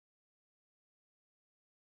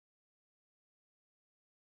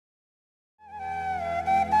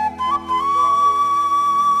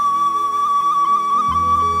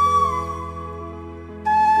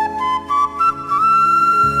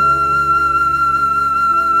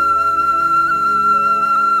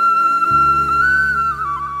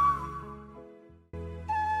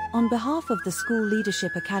behalf of the School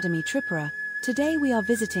Leadership Academy Tripura, today we are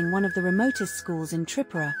visiting one of the remotest schools in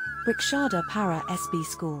Tripura, Brikshada Para SB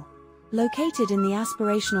School. Located in the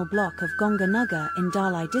aspirational block of Ganga Nagar in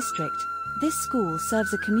Dhalai district, this school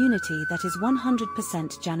serves a community that is 100%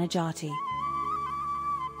 Janajati.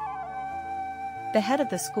 The head of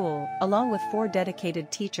the school, along with 4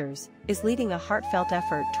 dedicated teachers, is leading a heartfelt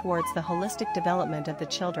effort towards the holistic development of the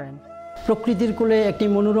children. প্রকৃতির কোলে একটি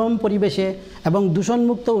মনোরম পরিবেশে এবং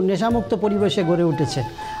দূষণমুক্ত ও নেশামুক্ত পরিবেশে গড়ে উঠেছে।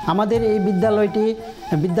 আমাদের এই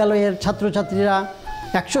বিদ্যালয়ের ছাত্রছাত্রীরা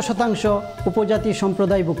 100% উপজাতি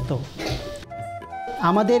সম্প্রদায়ভুক্ত।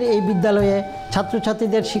 আমাদের এই বিদ্যালয়ে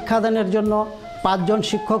ছাত্রছাত্রীদের শিক্ষাদানের জন্য 5 জন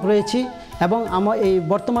শিক্ষক রয়েছে এবং এই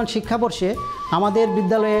বর্তমান শিক্ষাবর্ষে আমাদের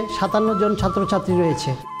বিদ্যালয়ে 57 জন ছাত্রছাত্রী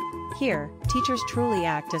রয়েছে। Here, teachers truly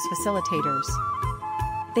act as facilitators.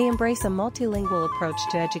 They embrace a multilingual approach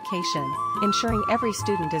to education, ensuring every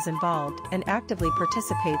student is involved and actively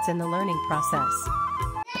participates in the learning process.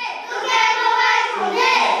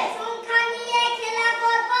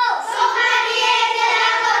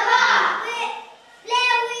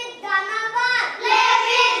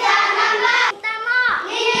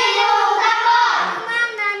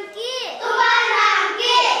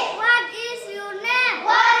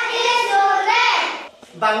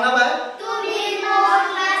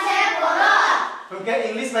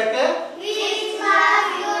 English में के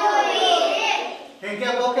इनके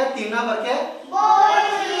वो के तीन नंबर के बोल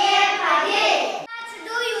ये भाजी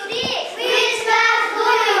do you read which class do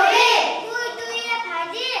you read boy do ये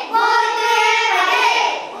भाजी boy do ये भाजी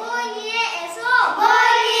boy ये eso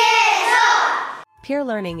Peer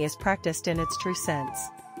learning is practiced in its true sense.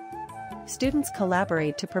 Students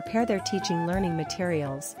collaborate to prepare their teaching learning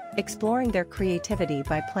materials, exploring their creativity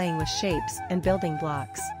by playing with shapes and building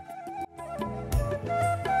blocks.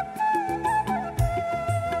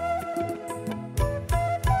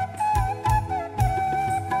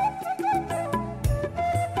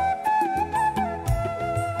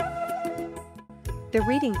 The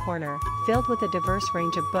reading corner, filled with a diverse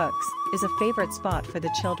range of books, is a favorite spot for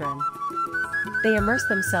the children. They immerse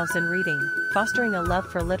themselves in reading, fostering a love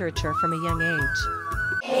for literature from a young age.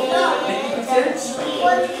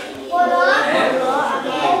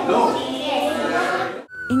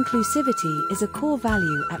 Inclusivity is a core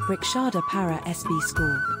value at Brikshada Para SB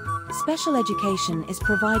School. Special education is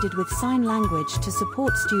provided with sign language to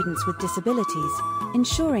support students with disabilities,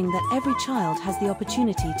 ensuring that every child has the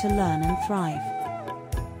opportunity to learn and thrive.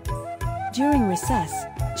 During recess,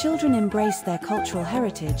 children embrace their cultural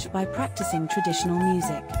heritage by practicing traditional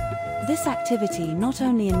music. This activity not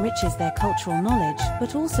only enriches their cultural knowledge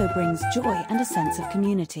but also brings joy and a sense of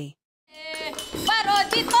community.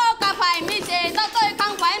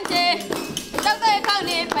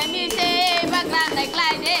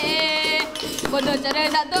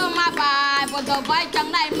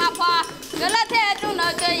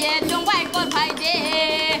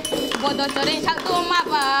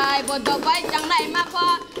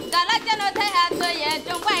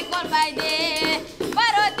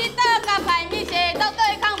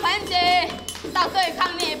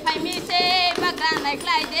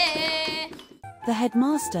 The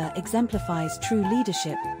headmaster exemplifies true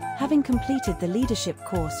leadership, having completed the leadership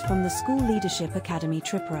course from the School Leadership Academy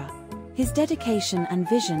Tripura. His dedication and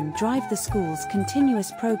vision drive the school's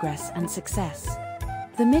continuous progress and success.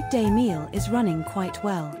 The midday meal is running quite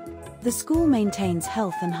well. The school maintains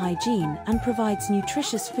health and hygiene and provides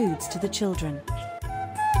nutritious foods to the children.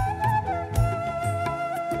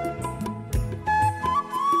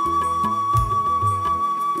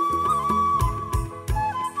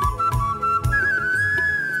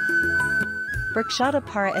 Brikshada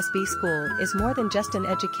Para SB School is more than just an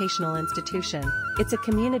educational institution, it's a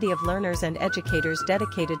community of learners and educators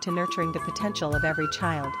dedicated to nurturing the potential of every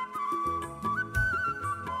child.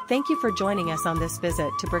 Thank you for joining us on this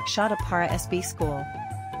visit to Brikshada Para SB School.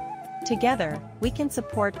 Together, we can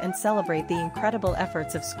support and celebrate the incredible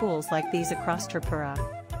efforts of schools like these across Tripura.